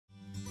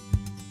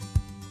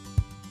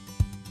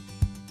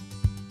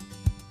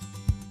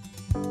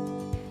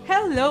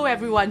Hello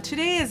everyone,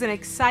 today is an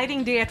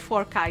exciting day at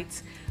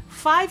FourKites.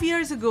 5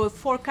 years ago,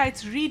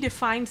 FourKites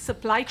redefined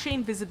supply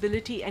chain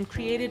visibility and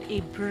created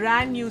a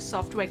brand new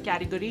software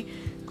category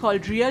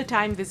called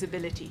real-time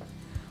visibility.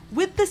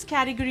 With this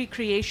category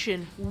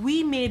creation,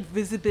 we made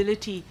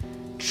visibility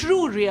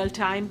true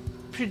real-time,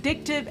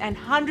 predictive and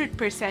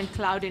 100%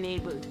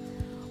 cloud-enabled.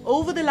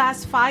 Over the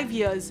last 5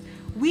 years,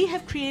 we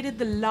have created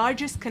the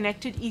largest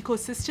connected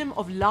ecosystem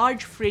of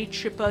large freight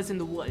shippers in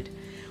the world.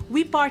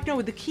 We partner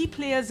with the key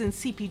players in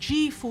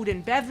CPG, food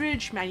and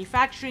beverage,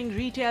 manufacturing,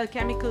 retail,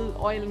 chemical,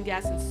 oil and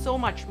gas, and so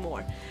much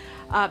more.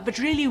 But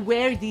really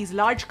where these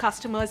large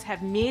customers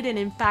have made an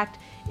impact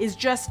is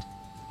just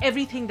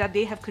everything that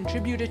they have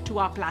contributed to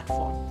our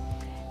platform.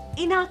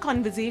 In our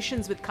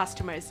conversations with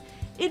customers,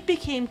 it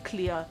became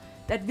clear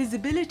that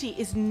visibility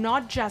is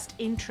not just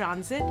in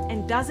transit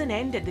and doesn't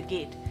end at the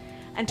gate.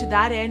 And to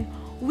that end,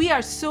 we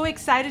are so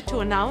excited to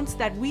announce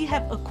that we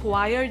have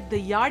acquired the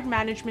yard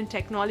management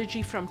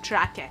technology from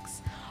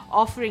TrackX,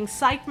 offering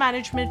site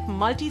management,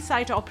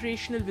 multi-site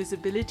operational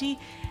visibility,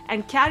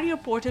 and carrier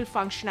portal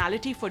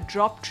functionality for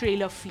drop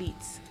trailer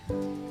fleets.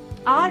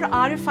 Our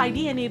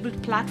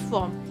RFID-enabled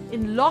platform,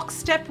 in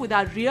lockstep with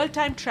our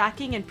real-time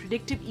tracking and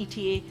predictive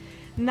ETA,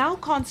 now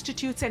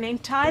constitutes an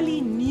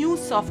entirely new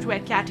software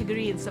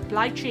category in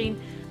supply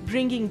chain,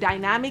 bringing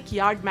dynamic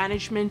yard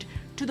management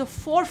to the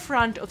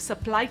forefront of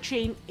supply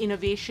chain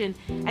innovation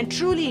and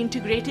truly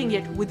integrating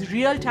it with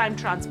real-time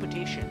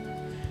transportation.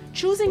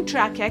 Choosing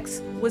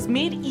TrackX was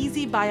made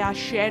easy by our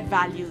shared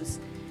values.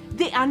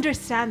 They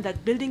understand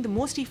that building the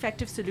most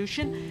effective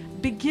solution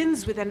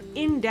begins with an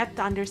in-depth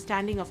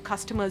understanding of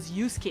customers'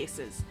 use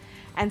cases.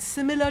 And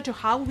similar to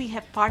how we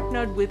have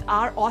partnered with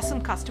our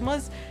awesome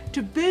customers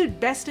to build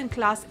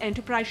best-in-class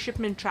enterprise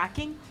shipment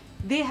tracking,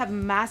 they have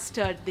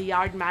mastered the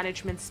yard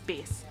management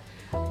space.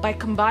 By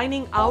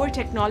combining our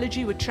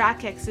technology with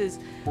TrackX's,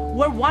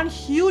 we're one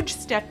huge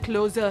step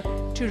closer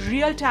to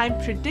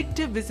real-time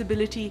predictive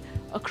visibility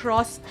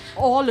across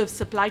all of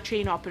supply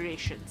chain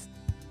operations.